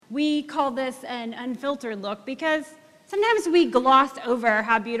We call this an unfiltered look because sometimes we gloss over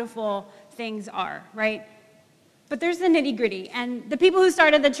how beautiful things are, right? But there's the nitty-gritty, and the people who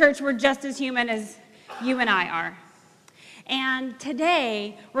started the church were just as human as you and I are. And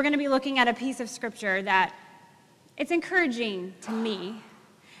today, we're going to be looking at a piece of scripture that it's encouraging to me,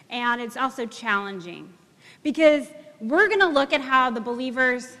 and it's also challenging, because we're going to look at how the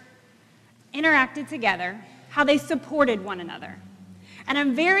believers interacted together, how they supported one another. And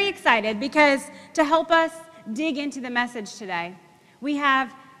I'm very excited because to help us dig into the message today, we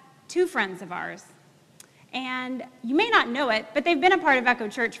have two friends of ours. And you may not know it, but they've been a part of Echo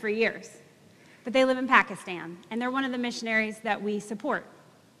Church for years. But they live in Pakistan, and they're one of the missionaries that we support.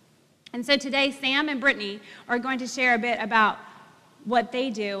 And so today, Sam and Brittany are going to share a bit about what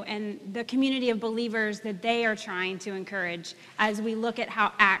they do and the community of believers that they are trying to encourage as we look at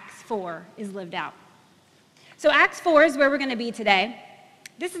how Acts 4 is lived out. So Acts 4 is where we're going to be today.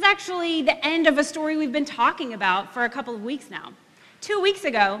 This is actually the end of a story we've been talking about for a couple of weeks now. 2 weeks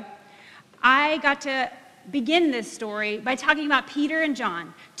ago, I got to begin this story by talking about Peter and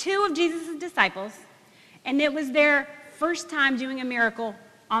John, two of Jesus' disciples, and it was their first time doing a miracle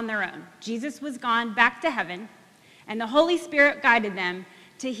on their own. Jesus was gone back to heaven, and the Holy Spirit guided them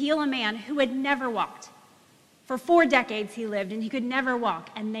to heal a man who had never walked. For 4 decades he lived, and he could never walk,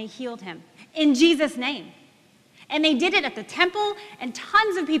 and they healed him in Jesus' name. And they did it at the temple, and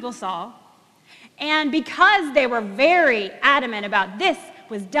tons of people saw. And because they were very adamant about this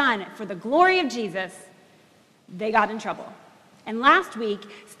was done for the glory of Jesus, they got in trouble. And last week,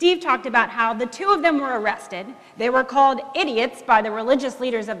 Steve talked about how the two of them were arrested. They were called idiots by the religious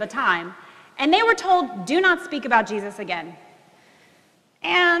leaders of the time, and they were told, do not speak about Jesus again.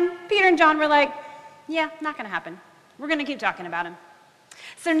 And Peter and John were like, yeah, not going to happen. We're going to keep talking about him.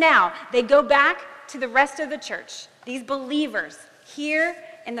 So now they go back to the rest of the church, these believers here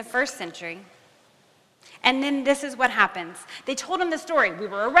in the first century. And then this is what happens. They told him the story. We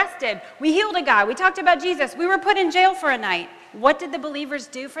were arrested. We healed a guy. We talked about Jesus. We were put in jail for a night. What did the believers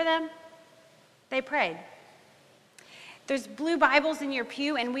do for them? They prayed. There's blue Bibles in your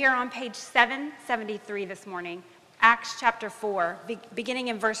pew, and we are on page 773 this morning, Acts chapter 4, beginning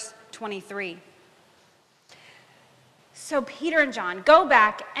in verse 23. So Peter and John go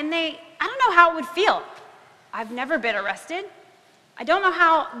back, and I don't know how it would feel. I've never been arrested. I don't know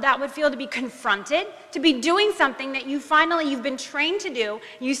how that would feel to be confronted, to be doing something that you've been trained to do.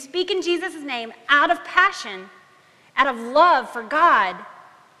 You speak in Jesus' name out of passion, out of love for God,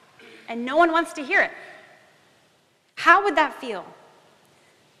 and no one wants to hear it. How would that feel?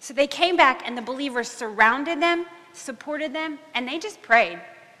 So they came back, and the believers surrounded them, supported them, and they just prayed.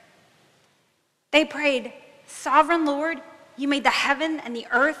 They prayed, Sovereign Lord, you made the heaven and the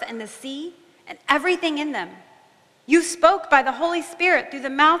earth and the sea and everything in them. You spoke by the Holy Spirit through the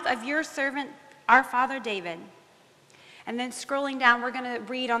mouth of your servant, our father David. And then scrolling down, we're going to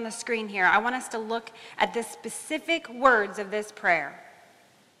read on the screen here. I want us to look at the specific words of this prayer.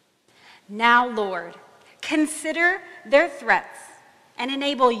 Now, Lord, consider their threats and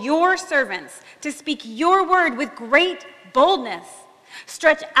enable your servants to speak your word with great boldness.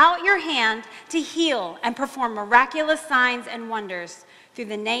 Stretch out your hand to heal and perform miraculous signs and wonders through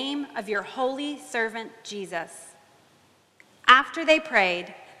the name of your holy servant Jesus. After they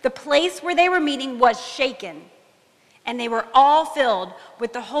prayed, the place where they were meeting was shaken, and they were all filled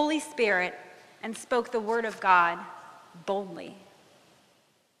with the Holy Spirit and spoke the word of God boldly.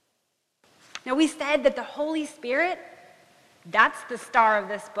 Now, we said that the Holy Spirit, that's the star of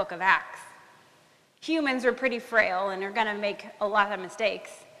this book of Acts. Humans are pretty frail and are going to make a lot of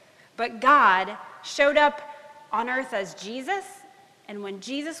mistakes. But God showed up on earth as Jesus, and when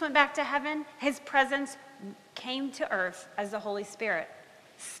Jesus went back to heaven, his presence came to earth as the Holy Spirit,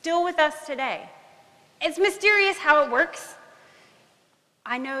 still with us today. It's mysterious how it works.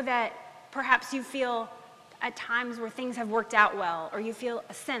 I know that perhaps you feel at times where things have worked out well, or you feel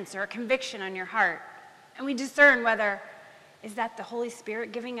a sense or a conviction on your heart, and we discern whether, is that the Holy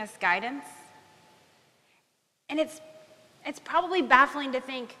Spirit giving us guidance? And it's probably baffling to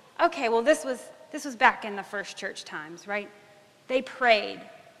think, okay, well, this was back in the first church times, right? They prayed,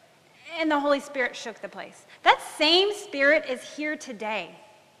 and the Holy Spirit shook the place. That same Spirit is here today.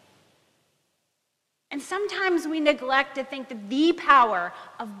 And sometimes we neglect to think that the power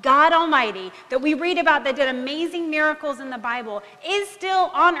of God Almighty that we read about that did amazing miracles in the Bible is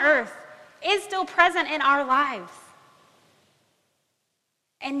still on earth, is still present in our lives.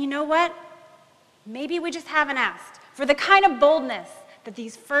 And you know what? Maybe we just haven't asked for the kind of boldness that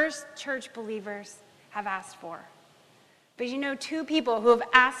these first church believers have asked for. But you know, two people who have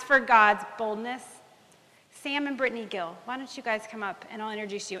asked for God's boldness, Sam and Brittany Gill. Why don't you guys come up and I'll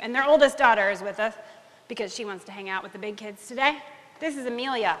introduce you. And their oldest daughter is with us because she wants to hang out with the big kids today. This is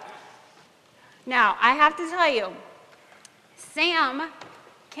Amelia. Now, I have to tell you, Sam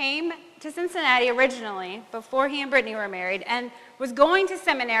came to Cincinnati originally before he and Brittany were married and was going to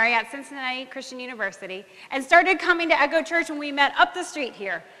seminary at Cincinnati Christian University and started coming to Echo Church when we met up the street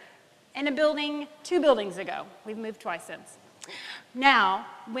here in a building 2 buildings ago. We've moved twice since. Now,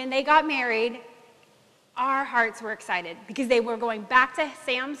 when they got married, our hearts were excited because they were going back to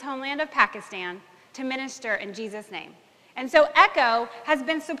Sam's homeland of Pakistan to minister in Jesus' name. And so Echo has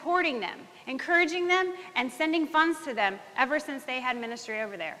been supporting them, encouraging them, and sending funds to them ever since they had ministry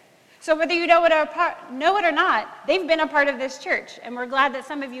over there. So whether you know it or not, they've been a part of this church, and we're glad that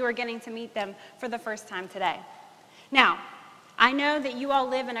some of you are getting to meet them for the first time today. Now, I know that you all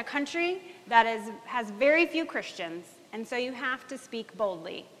live in a country that has very few Christians, and so you have to speak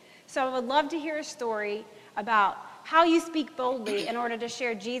boldly. So I would love to hear a story about how you speak boldly in order to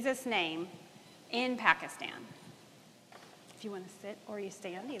share Jesus' name in Pakistan. If you want to sit or you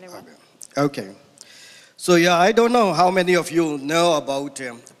stand, either one. Okay. So yeah, I don't know how many of you know about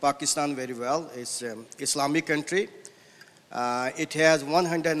Pakistan very well. It's an Islamic country. It has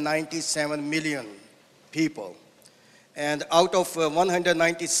 197 million people. And out of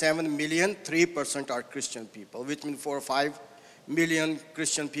 197 million, 3% are Christian people, which means 4 or 5 million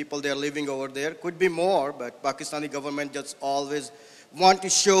Christian people, they're living over there. Could be more, but Pakistani government just always want to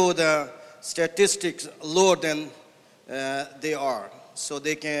show the statistics lower than they are. So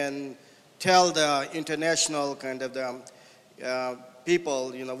they can tell the international kind of the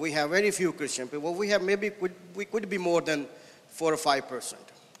people, you know, we have very few Christian people. We have we could be more than 4 or 5%.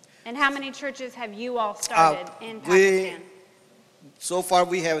 And how many churches have you all started in Pakistan? So far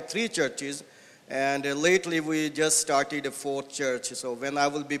we have 3 churches, and lately we just started a 4th church. So when I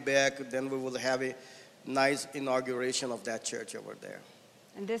will be back, then we will have a nice inauguration of that church over there.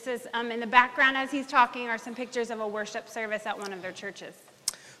 And this is, in the background as he's talking, are some pictures of a worship service at one of their churches.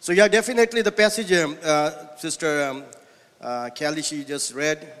 So yeah, definitely the passage Sister Kelly, she just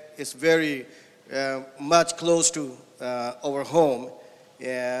read, is very much close to our home.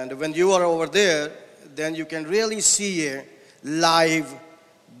 And when you are over there, then you can really see a live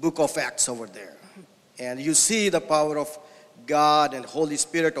book of Acts over there. And you see the power of God and Holy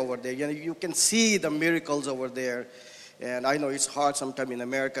Spirit over there. You can see the miracles over there. And I know it's hard sometimes in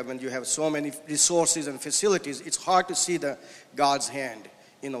America when you have so many resources and facilities. It's hard to see God's hand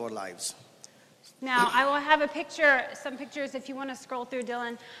in our lives. Now, I will have some pictures if you want to scroll through,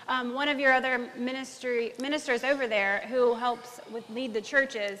 Dylan. One of your other ministers over there who helps lead the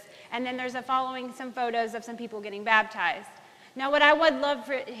churches. And then there's some photos of some people getting baptized. Now, what I would love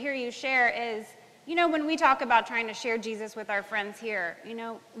to hear you share is, you know, when we talk about trying to share Jesus with our friends here, you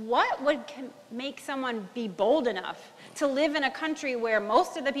know, what would make someone be bold enough to live in a country where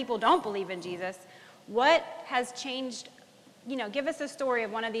most of the people don't believe in Jesus? What has changed? You know, give us a story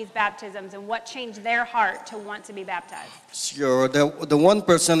of one of these baptisms and what changed their heart to want to be baptized. Sure. The one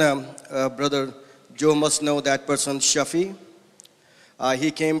person, Brother Joe must know that person, Shafi.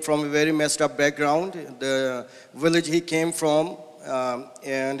 He came from a very messed up background. The village he came from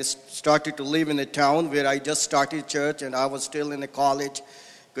and started to live in a town where I just started church and I was still in a college,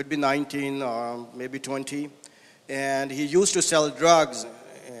 could be 19 or maybe 20. And he used to sell drugs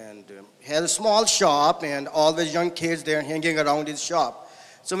and had a small shop and always young kids there hanging around his shop.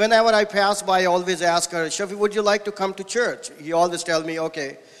 So whenever I pass by, I always ask her, Shafi, would you like to come to church? He always tell me,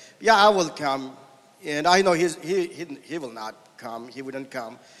 okay, yeah, I will come. And I know he will not come, he wouldn't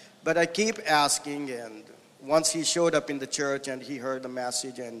come. But I keep asking, and once he showed up in the church and he heard the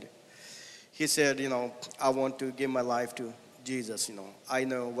message and he said, you know, I want to give my life to Jesus, you know. I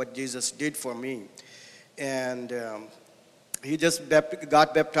know what Jesus did for me. And he just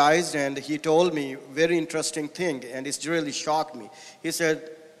got baptized, and he told me a very interesting thing, and it's really shocked me. He said,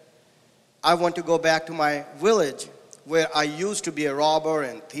 I want to go back to my village where I used to be a robber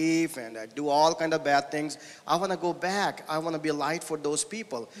and thief and I do all kind of bad things. I want to go back. I want to be a light for those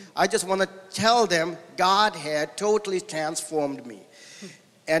people. I just want to tell them God had totally transformed me.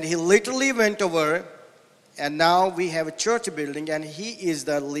 And he literally went over, and now we have a church building, and he is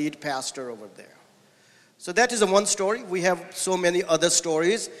the lead pastor over there. So that is one story. We have so many other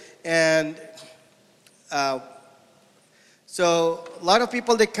stories. And so a lot of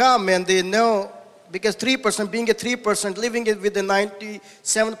people, they come and they know, because 3%, being a 3%, living with the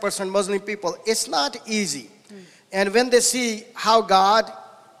 97% Muslim people, it's not easy. And when they see how God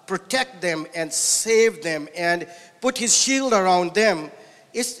protect them and save them and put his shield around them,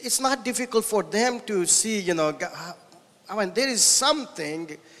 it's not difficult for them to see, you know, I mean, there is some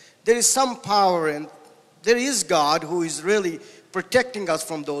power and there is God who is really protecting us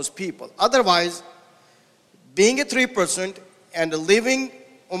from those people. Otherwise, being a 3% and living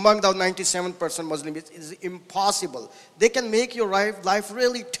among the 97% Muslims is impossible. They can make your life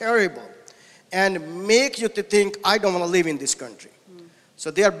really terrible and make you to think, I don't want to live in this country. So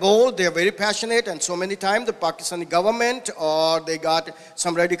they are bold, they are very passionate, and so many times the Pakistani government or they got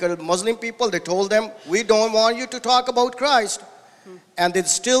some radical Muslim people, they told them, we don't want you to talk about Christ. And they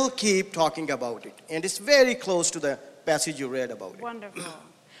still keep talking about it. And it's very close to the passage you read about it. Wonderful.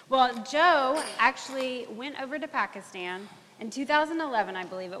 Well, Joe actually went over to Pakistan in 2011, I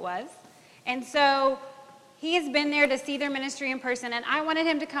believe it was. And so he has been there to see their ministry in person, and I wanted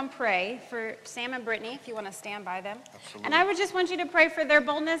him to come pray for Sam and Brittany, if you want to stand by them. Absolutely. And I would just want you to pray for their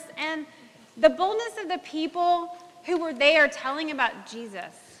boldness and the boldness of the people who were there telling about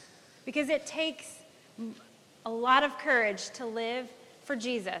Jesus. Because it takes a lot of courage to live for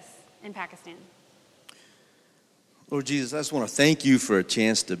Jesus in Pakistan. Lord Jesus, I just want to thank you for a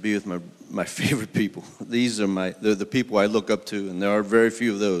chance to be with my favorite people. These are the people I look up to, and there are very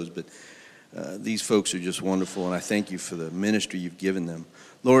few of those, but these folks are just wonderful, and I thank you for the ministry you've given them.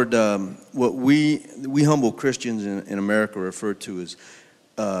 Lord, what we humble Christians in America refer to as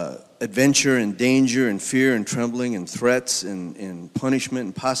adventure and danger and fear and trembling and threats and punishment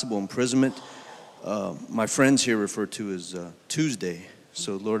and possible imprisonment, my friends here refer to as Tuesday.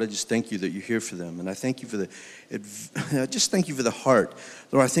 So, Lord, I just thank you that you're here for them. And I thank you for I just thank you for the heart.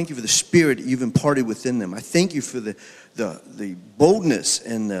 Lord, I thank you for the spirit you've imparted within them. I thank you for the boldness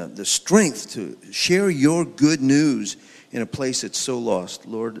and the strength to share your good news in a place that's so lost.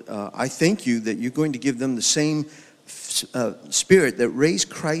 Lord, I thank you that you're going to give them the same spirit that raised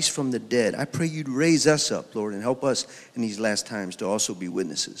Christ from the dead. I pray you'd raise us up, Lord, and help us in these last times to also be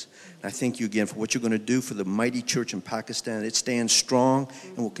witnesses. I thank you again for what you're going to do for the mighty church in Pakistan. It stands strong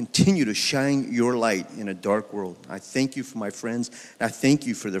and will continue to shine your light in a dark world. I thank you for my friends. I thank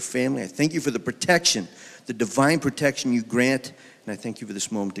you for their family. I thank you for the protection, the divine protection you grant. And I thank you for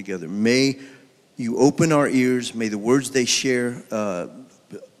this moment together. May you open our ears. May the words they share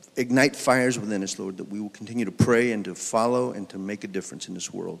ignite fires within us, Lord, that we will continue to pray and to follow and to make a difference in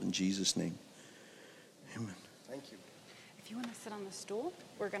this world. In Jesus' name, amen. Thank you. If you want to sit on the stool,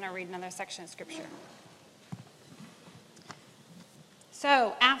 we're going to read another section of Scripture.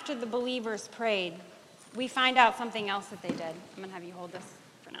 So, after the believers prayed, we find out something else that they did. I'm going to have you hold this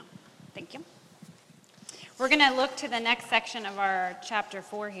for now. Thank you. We're going to look to the next section of our chapter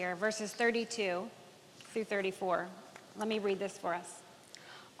 4 here, verses 32 through 34. Let me read this for us.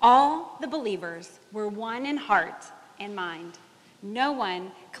 All the believers were one in heart and mind. No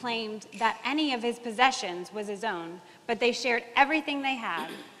one claimed that any of his possessions was his own, but they shared everything they had.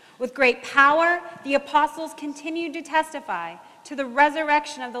 With great power, the apostles continued to testify to the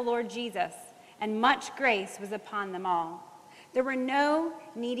resurrection of the Lord Jesus, and much grace was upon them all. There were no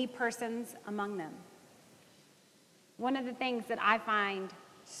needy persons among them. One of the things that I find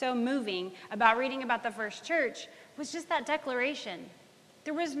so moving about reading about the first church was just that declaration.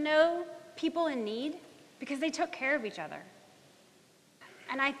 There was no people in need because they took care of each other.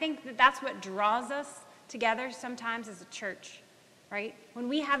 And I think that that's what draws us together sometimes as a church, right? When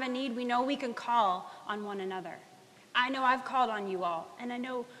we have a need, we know we can call on one another. I know I've called on you all, and I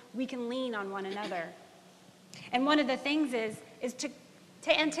know we can lean on one another. And one of the things is to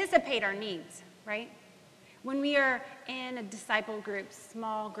anticipate our needs, right? When we are in a disciple groups,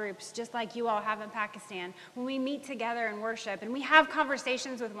 small groups, just like you all have in Pakistan, when we meet together and worship and we have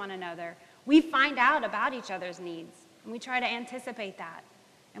conversations with one another, we find out about each other's needs, and we try to anticipate that.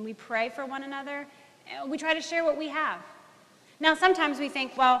 And we pray for one another, and we try to share what we have. Now, sometimes we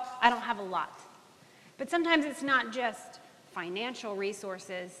think, well, I don't have a lot. But sometimes it's not just financial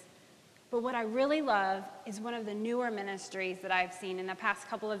resources. But what I really love is one of the newer ministries that I've seen in the past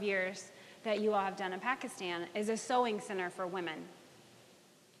couple of years that you all have done in Pakistan is a sewing center for women.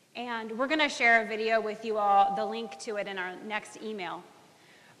 And we're going to share a video with you all, the link to it in our next email,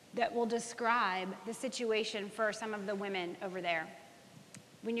 that will describe the situation for some of the women over there.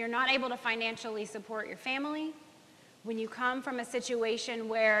 When you're not able to financially support your family, when you come from a situation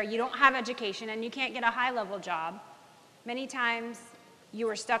where you don't have education and you can't get a high-level job, many times you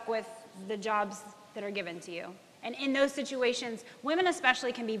are stuck with the jobs that are given to you. And in those situations, women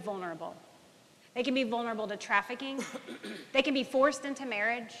especially can be vulnerable. They can be vulnerable to trafficking. They can be forced into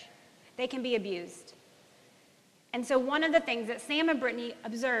marriage. They can be abused. And so one of the things that Sam and Brittany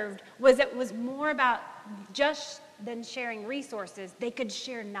observed was it was more about just than sharing resources. They could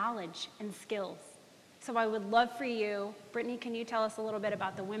share knowledge and skills. So I would love for you, Brittany, can you tell us a little bit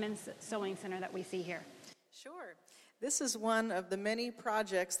about the Women's Sewing Center that we see here? Sure. This is one of the many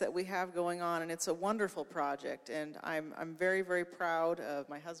projects that we have going on, and it's a wonderful project. And I'm very, very proud of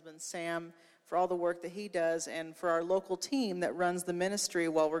my husband, Sam, for all the work that he does, and for our local team that runs the ministry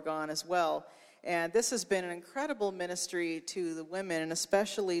while we're gone as well. And this has been an incredible ministry to the women, and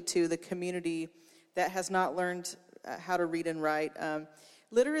especially to the community that has not learned how to read and write.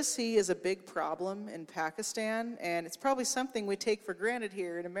 Literacy is a big problem in Pakistan, and it's probably something we take for granted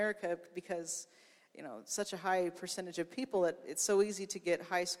here in America because, you know, such a high percentage of people that it's so easy to get a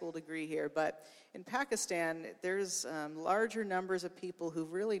high school degree here. But in Pakistan, there's larger numbers of people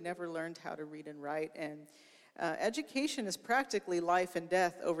who've really never learned how to read and write, and education is practically life and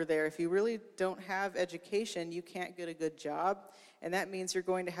death over there. If you really don't have education, you can't get a good job, and that means you're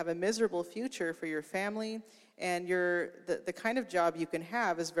going to have a miserable future for your family, and the kind of job you can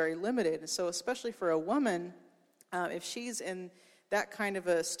have is very limited. And so especially for a woman, if she's in that kind of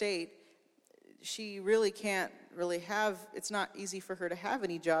a state, she really can't really have, it's not easy for her to have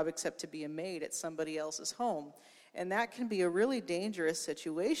any job except to be a maid at somebody else's home. And that can be a really dangerous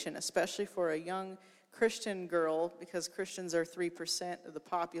situation, especially for a young Christian girl, because Christians are 3% of the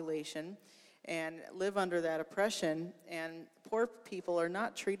population and live under that oppression. And poor people are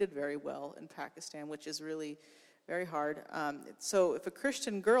not treated very well in Pakistan, which is really very hard. So if a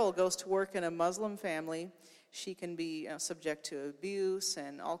Christian girl goes to work in a Muslim family, she can be subject to abuse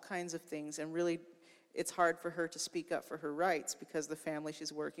and all kinds of things, and really it's hard for her to speak up for her rights because the family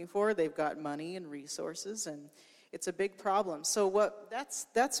she's working for, they've got money and resources, and it's a big problem. So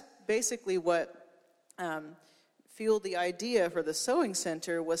that's basically what fueled the idea for the Sewing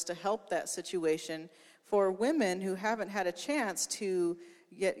Center, was to help that situation for women who haven't had a chance to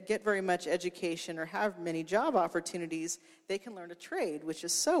get very much education or have many job opportunities. They can learn a trade, which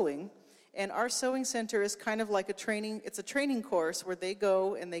is sewing. And our Sewing Center is kind of like a training course where they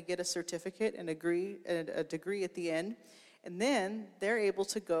go and they get a certificate and a degree at the end. And then they're able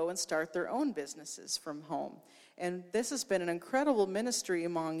to go and start their own businesses from home. And this has been an incredible ministry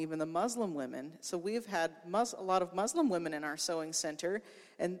among even the Muslim women. So we've had a lot of Muslim women in our Sewing Center,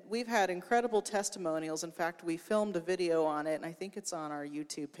 and we've had incredible testimonials. In fact, we filmed a video on it, and I think it's on our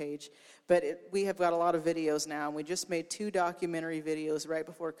YouTube page. But we have got a lot of videos now, and we just made 2 documentary videos right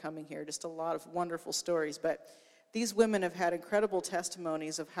before coming here, just a lot of wonderful stories. But these women have had incredible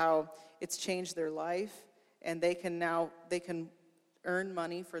testimonies of how it's changed their life, and they can earn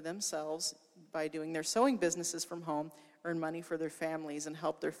money for themselves by doing their sewing businesses from home, earn money for their families, and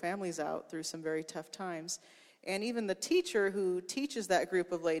help their families out through some very tough times. And even the teacher who teaches that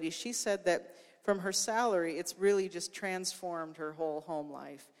group of ladies, she said that from her salary, it's really just transformed her whole home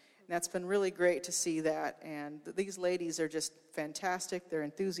life. And that's been really great to see that. And these ladies are just fantastic. They're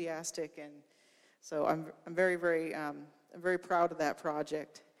enthusiastic. And so I'm very, very, I'm very proud of that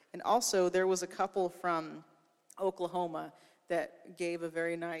project. And also, there was a couple from Oklahoma that gave a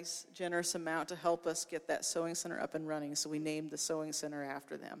very nice, generous amount to help us get that Sewing Center up and running. So we named the Sewing Center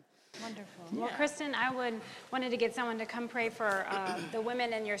after them. Wonderful. Yeah. Well, Kristen, I wanted to get someone to come pray for the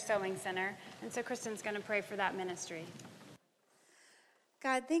women in your Sewing Center. And so Kristen's going to pray for that ministry.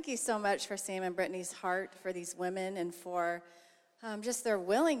 God, thank you so much for Sam and Brittany's heart for these women and for just their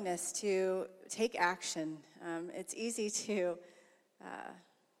willingness to take action. It's easy to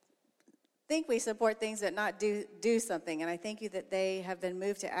think we support things but not do something. And I thank you that they have been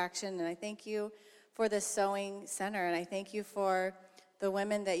moved to action. And I thank you for the Sewing Center. And I thank you for the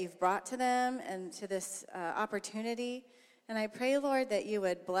women that you've brought to them and to this opportunity. And I pray, Lord, that you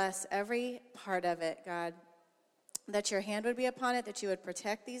would bless every part of it, God, that your hand would be upon it, that you would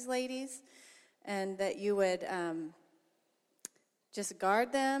protect these ladies, and that you would just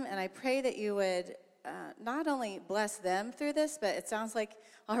guard them. And I pray that you would not only bless them through this, but it sounds like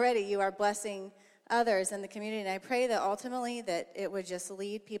already you are blessing others in the community. And I pray that ultimately that it would just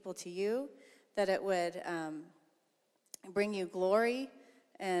lead people to you, that it would bring you glory.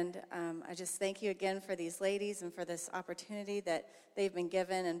 And I just thank you again for these ladies and for this opportunity that they've been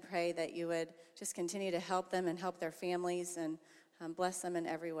given, and pray that you would just continue to help them and help their families and bless them in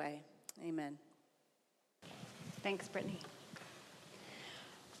every way. Amen. Thanks, Brittany.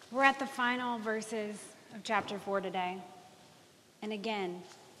 We're at the final verses of chapter 4 today. And again,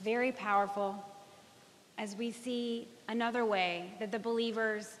 very powerful as we see another way that the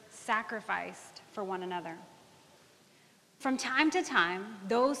believers sacrificed for one another. From time to time,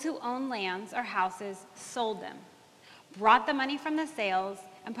 those who owned lands or houses sold them, brought the money from the sales,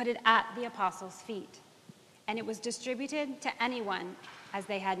 and put it at the apostles' feet. And it was distributed to anyone as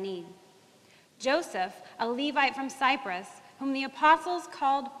they had need. Joseph, a Levite from Cyprus, whom the apostles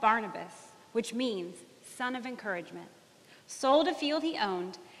called Barnabas, which means son of encouragement, sold a field he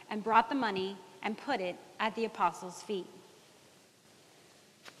owned and brought the money and put it at the apostles' feet.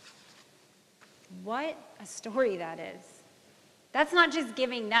 What a story that is. That's not just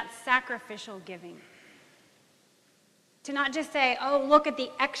giving, that's sacrificial giving. To not just say, oh, look at the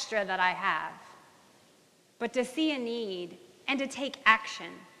extra that I have, but to see a need and to take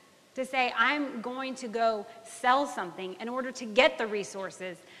action. To say, I'm going to go sell something in order to get the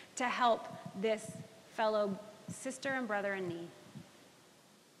resources to help this fellow sister and brother in need.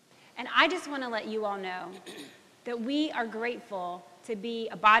 And I just want to let you all know that we are grateful to be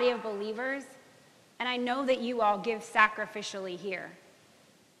a body of believers, and I know that you all give sacrificially here.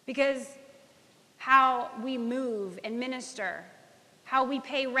 Because how we move and minister, how we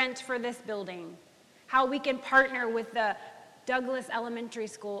pay rent for this building, how we can partner with the Douglas Elementary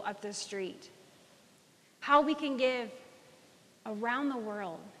School up the street, how we can give around the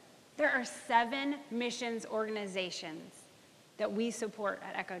world. There are 7 missions organizations that we support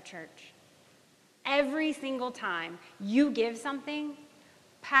at Echo Church. Every single time you give something,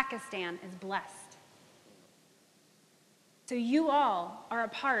 Pakistan is blessed. So you all are a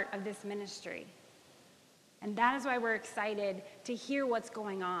part of this ministry. And that is why we're excited to hear what's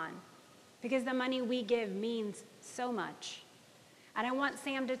going on, because the money we give means so much. And I want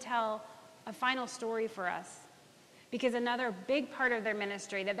Sam to tell a final story for us, because another big part of their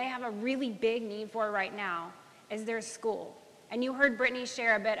ministry that they have a really big need for right now is their school. And you heard Brittany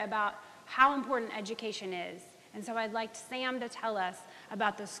share a bit about how important education is. And so I'd like Sam to tell us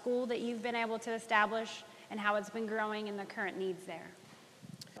about the school that you've been able to establish and how it's been growing and the current needs there.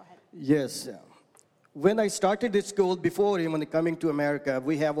 Go ahead. Yes. When I started this school, before even coming to America,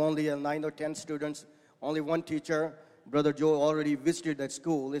 we have only 9 or 10 students, only one teacher. Brother Joe already visited that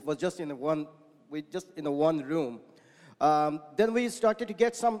school. It was just in one room. Then we started to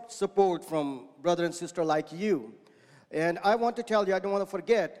get some support from brother and sister like you. And I want to tell you, I don't want to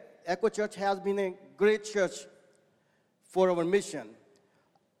forget, Echo Church has been a great church for our mission.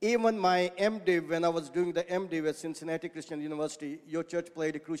 Even my MDiv, when I was doing the MDiv at Cincinnati Christian University, your church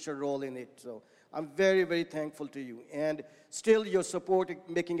played a crucial role in it. So I'm very, very thankful to you. And still your support is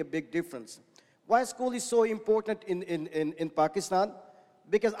making a big difference. Why school is so important in Pakistan?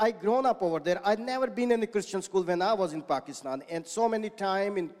 Because I grown up over there. I'd never been in a Christian school when I was in Pakistan. And so many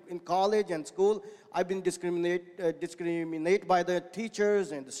times in college and school, I've been discriminated by the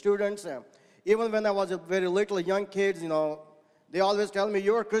teachers and the students. Even when I was a very little young kid, they always tell me,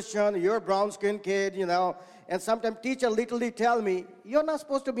 you're a Christian, you're a brown-skinned kid, And sometimes teacher literally tell me, you're not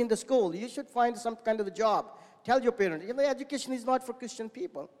supposed to be in the school. You should find some kind of a job. Tell your parents, education is not for Christian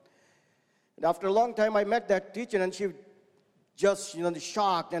people. And after a long time, I met that teacher, and she just,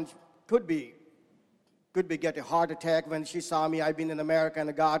 shocked, and could be get a heart attack when she saw me. I've been in America and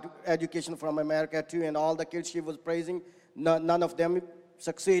I got education from America too, and all the kids she was praising, none of them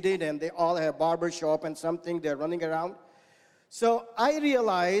succeeded, and they all have barber shop and something, they're running around. So I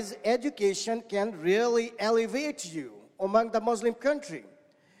realize education can really elevate you among the Muslim country.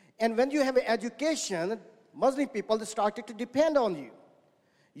 And when you have an education, Muslim people, they started to depend on you.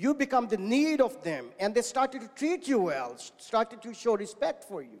 You become the need of them, and they started to treat you well, started to show respect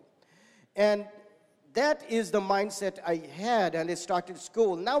for you. And that is the mindset I had, and I started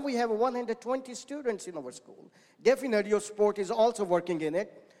school. Now we have 120 students in our school. Definitely your sport is also working in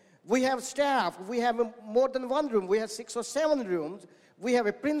it. We have staff. We have more than one room. We have 6 or 7 rooms. We have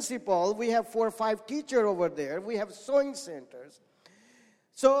a principal. We have 4 or 5 teachers over there. We have sewing centers.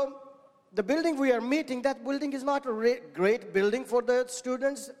 So the building we are meeting, that building is not a great building for the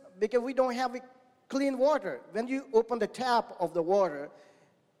students because we don't have clean water. When you open the tap of the water,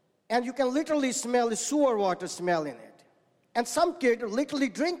 and you can literally smell the sewer water smell in it. And some kids literally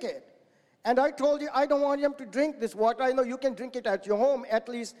drink it. And I told you, I don't want them to drink this water. I know you can drink it at your home. At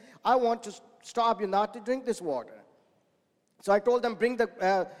least I want to stop you not to drink this water. So I told them, bring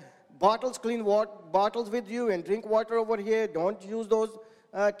the bottles, clean water bottles with you and drink water over here. Don't use those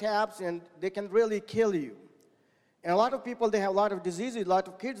taps, and they can really kill you. And a lot of people, they have a lot of diseases. A lot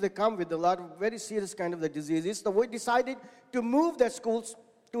of kids, they come with a lot of very serious kind of the diseases. So we decided to move the schools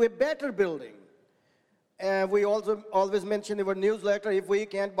to a better building. And we also always mention in our newsletter, if we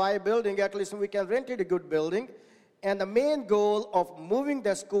can't buy a building, at least we can rent it a good building. And the main goal of moving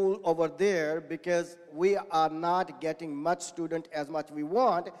the school over there, because we are not getting much student as much we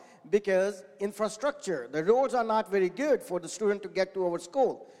want, because infrastructure, the roads are not very good for the student to get to our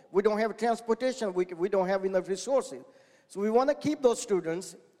school. We don't have transportation, we don't have enough resources. So we want to keep those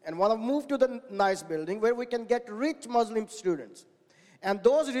students and want to move to the nice building where we can get rich Muslim students. And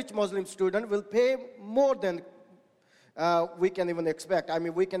those rich Muslim students will pay more than we can even expect. I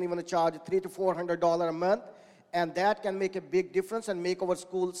mean, we can even charge $300 to $400 a month. And that can make a big difference and make our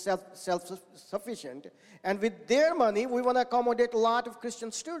school self-sufficient. And with their money, we want to accommodate a lot of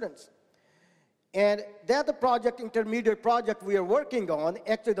Christian students. And that's the project, intermediate project we are working on.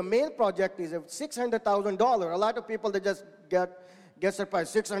 Actually, the main project is $600,000. A lot of people, they just get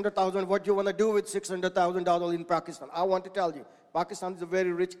surprised. $600,000, what do you want to do with $600,000 in Pakistan? I want to tell you, Pakistan is a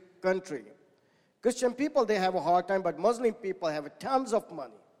very rich country. Christian people, they have a hard time, but Muslim people have tons of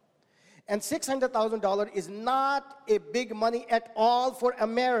money. And $600,000 is not a big money at all for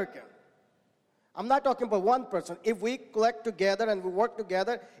America. I'm not talking about one person. If we collect together and we work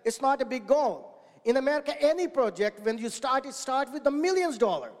together, it's not a big goal. In America, any project, when you start, it starts with the millions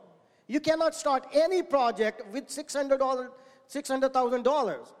dollar. You cannot start any project with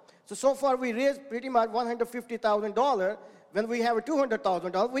 $600,000. So far we raised pretty much $150,000. When we have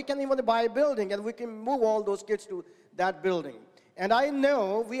 $200,000, we can even buy a building and we can move all those kids to that building. And I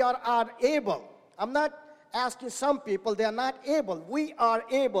know we are able. I'm not asking some people, they are not able. We are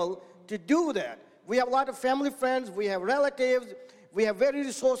able to do that. We have a lot of family friends, we have relatives, we have very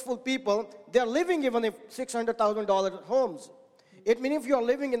resourceful people. They're living even in $600,000 homes. It means if you're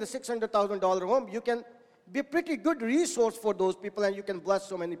living in the $600,000 home, you can be a pretty good resource for those people and you can bless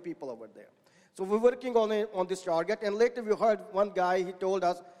so many people over there. So we're working on this target. And later we heard one guy, he told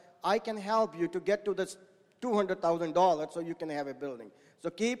us, I can help you to get to this $200,000 so you can have a building. So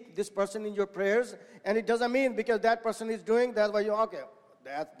keep this person in your prayers. And it doesn't mean because that person is doing that, why you're okay.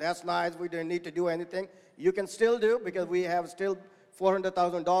 That's nice. We don't need to do anything. You can still do because we have still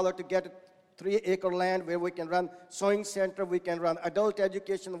 $400,000 to get 3-acre land where we can run sewing center, we can run adult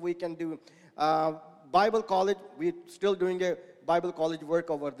education, we can do Bible college. We're still doing a Bible college work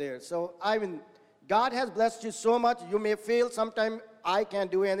over there. So God has blessed you so much. You may feel sometimes I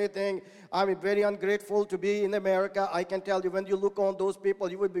can't do anything. I'm very ungrateful to be in America. I can tell you when you look on those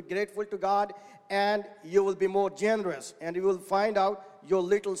people, you will be grateful to God and you will be more generous. And you will find out your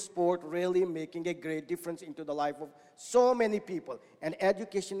little sport really making a great difference into the life of so many people. And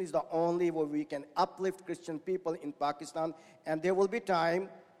education is the only way we can uplift Christian people in Pakistan. And there will be time,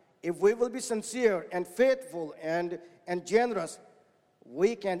 if we will be sincere and faithful and generous,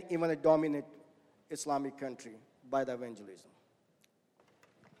 we can even dominate Islamic country by the evangelism.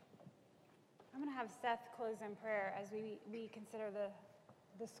 I'm going to have Seth close in prayer as we consider the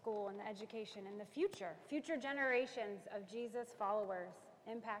school and the education and the future generations of Jesus followers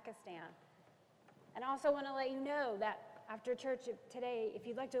in Pakistan. And I also want to let you know that after church today, if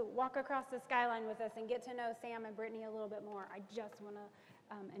you'd like to walk across the skyline with us and get to know Sam and Brittany a little bit more, I just want to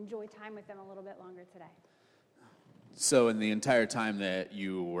enjoy time with them a little bit longer today. So in the entire time that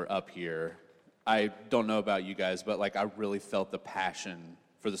you were up here, I don't know about you guys, but I really felt the passion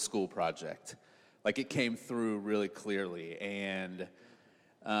for the school project. It came through really clearly. And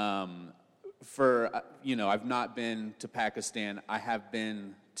I've not been to Pakistan. I have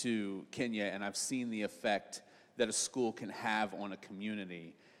been to Kenya, and I've seen the effect that a school can have on a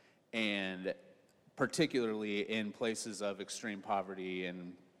community, and particularly in places of extreme poverty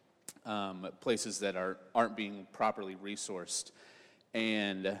and places that aren't being properly resourced.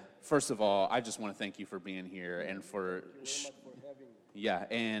 And first of all, I just want to thank you for being here and for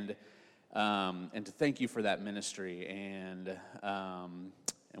and to thank you for that ministry, and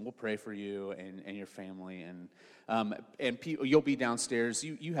we'll pray for you and your family, and you'll be downstairs.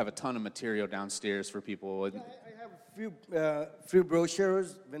 You have a ton of material downstairs for people. Yeah, I have a few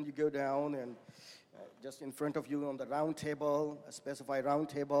brochures when you go down, and just in front of you on the round table, a specified round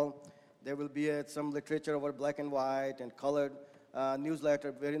table, there will be some literature over black and white and colored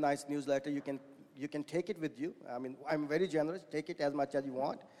newsletter, very nice newsletter. You can take it with you. I'm very generous. Take it as much as you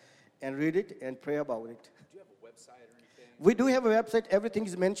want and read it and pray about it. Do you have a website or anything? We do have a website. Everything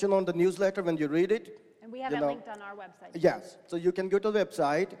is mentioned on the newsletter when you read it. And we have it linked on our website. Yes. So you can go to the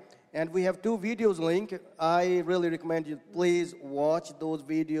website, and we have 2 videos linked. I really recommend you please watch those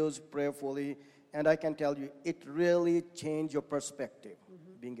videos prayerfully, and I can tell you it really changed your perspective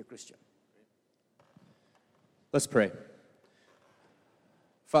being a Christian. Let's pray.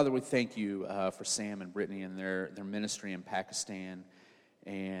 Father, we thank you for Sam and Brittany and their ministry in Pakistan,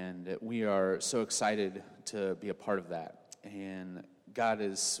 and we are so excited to be a part of that. And God,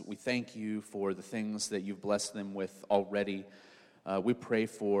 we thank you for the things that you've blessed them with already. We pray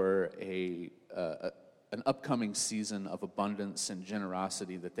for an upcoming season of abundance and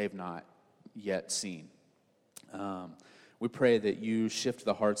generosity that they've not yet seen. We pray that you shift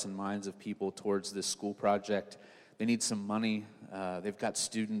the hearts and minds of people towards this school project. They need some money. They've got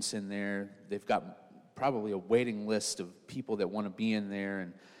students in there. They've got probably a waiting list of people that want to be in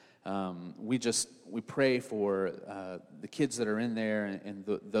there. we pray for the kids that are in there and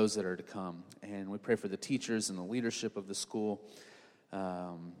those that are to come. And we pray for the teachers and the leadership of the school,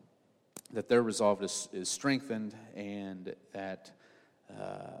 that their resolve is strengthened, and that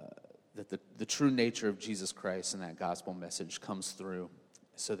the true nature of Jesus Christ and that gospel message comes through,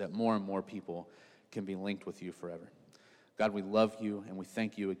 so that more and more people can be linked with you forever. God, we love you, and we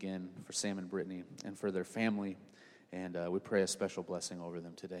thank you again for Sam and Brittany and for their family, and we pray a special blessing over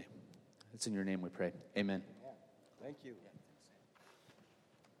them today. It's in your name we pray. Amen. Thank you.